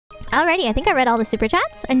Alrighty, I think I read all the super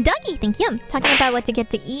chats. And Dougie, thank you. Talking about what to get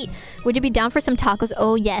to eat. Would you be down for some tacos?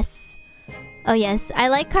 Oh, yes. Oh, yes. I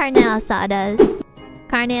like carne asadas.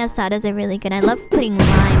 Carne asadas are really good. I love putting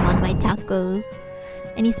lime on my tacos.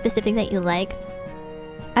 Any specific that you like?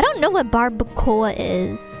 I don't know what barbacoa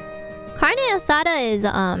is. Carne asada is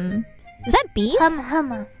that beef?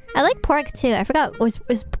 Hum. I like pork too. I forgot. Was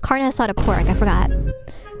carne asada pork? I forgot.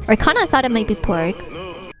 Or carne asada might be pork.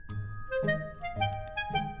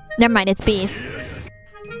 Never mind, it's beef.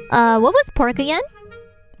 What was pork again?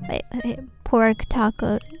 Wait. Pork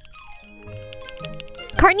taco.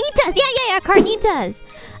 Carnitas! Yeah, carnitas!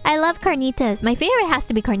 I love carnitas. My favorite has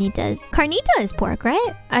to be carnitas. Carnita is pork,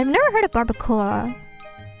 right? I've never heard of barbacoa.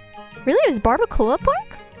 Really? Is barbacoa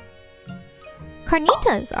pork?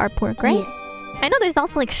 Carnitas are pork, right? Yes. I know there's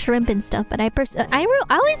also like shrimp and stuff, but I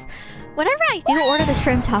always... Whenever I do order the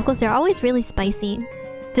shrimp tacos, they're always really spicy.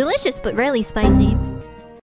 Delicious, but rarely spicy.